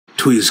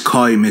To His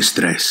Coy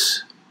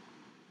Mistress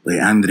by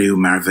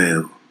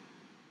Marvell.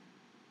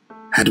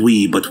 Had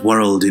we but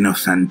world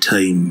enough and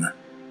time,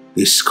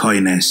 this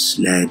coyness,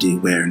 lady,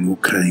 were no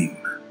crime.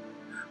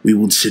 We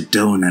would sit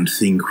down and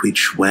think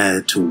which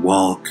way to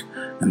walk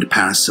and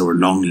pass our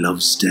long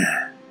love's day.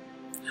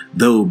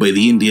 Thou by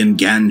the Indian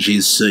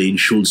Ganges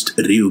side shouldst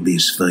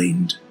rubies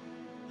find,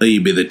 I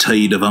by the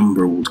tide of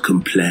Umber would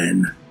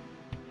complain.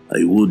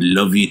 I would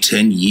love you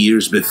 10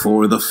 years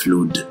before the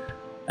flood,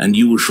 and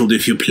you should,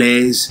 if you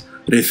please,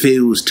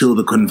 refuse till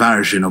the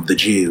conversion of the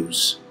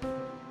Jews.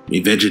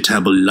 Me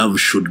vegetable love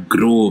should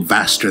grow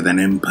vaster than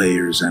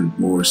empires and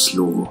more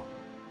slow.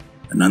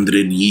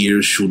 100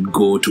 years should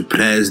go to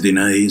praise thine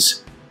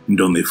eyes,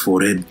 and on the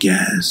forehead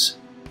gaze.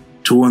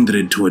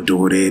 200 to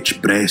adore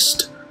each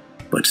breast,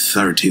 but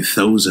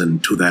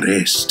 30,000 to the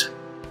rest.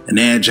 An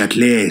age at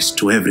least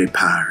to every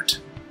part,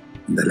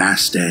 and the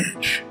last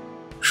age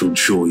should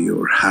show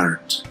your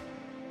heart.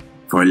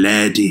 For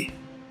lady,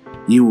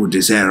 you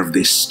deserve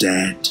this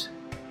state,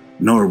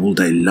 nor would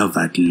I love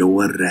at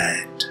lower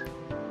rate.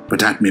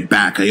 But at me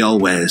back I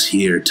always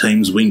hear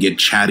time's winged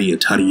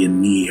chariot hurrying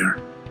near,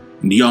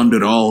 and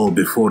yonder all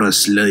before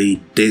us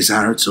lie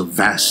deserts of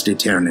vast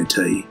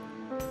eternity.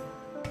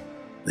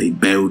 Thy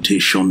beauty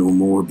shall no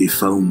more be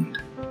found,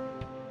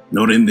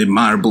 nor in the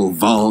marble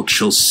vault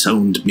shall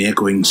sound me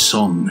echoing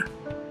song.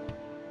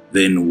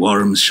 Then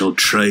worms shall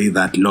try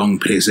that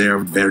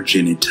long-preserved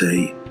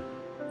virginity,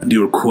 and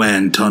your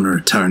quaint honour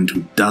turn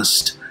to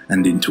dust,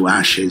 and into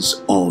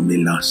ashes all me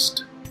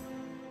lust.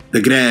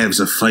 The grave's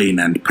a fine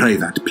and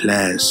private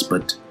place,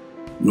 but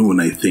none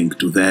I think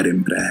to their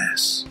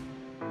embrace.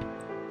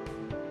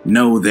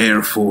 Now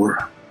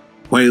therefore,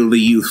 while the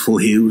youthful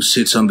hue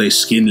sits on thy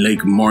skin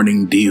like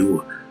morning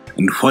dew,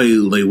 and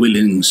while thy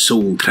willing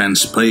soul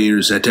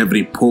transpires at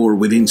every pore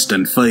with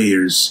instant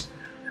fires,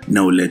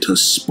 now let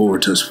us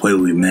sport us while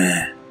we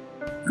may,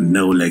 and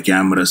now like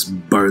amorous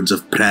birds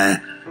of prey,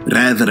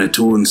 rather at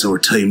once our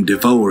time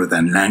devour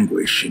than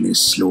languish in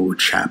his slow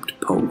chapped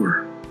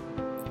power.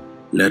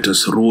 Let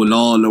us roll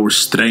all our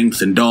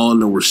strength and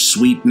all our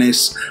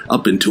sweetness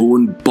up into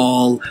one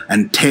ball,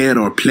 and tear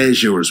our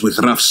pleasures with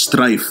rough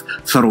strife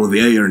through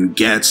the iron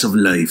gates of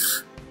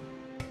life.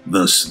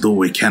 Thus, though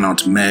we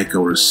cannot make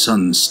our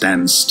sun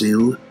stand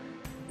still,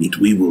 yet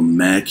we will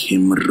make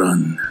him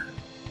run.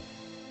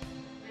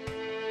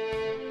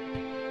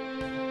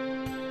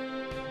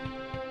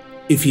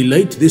 If you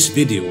liked this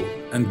video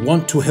and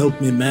want to help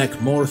me make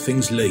more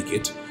things like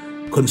it,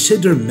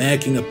 consider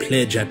making a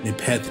pledge at my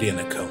Patreon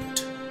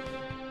account.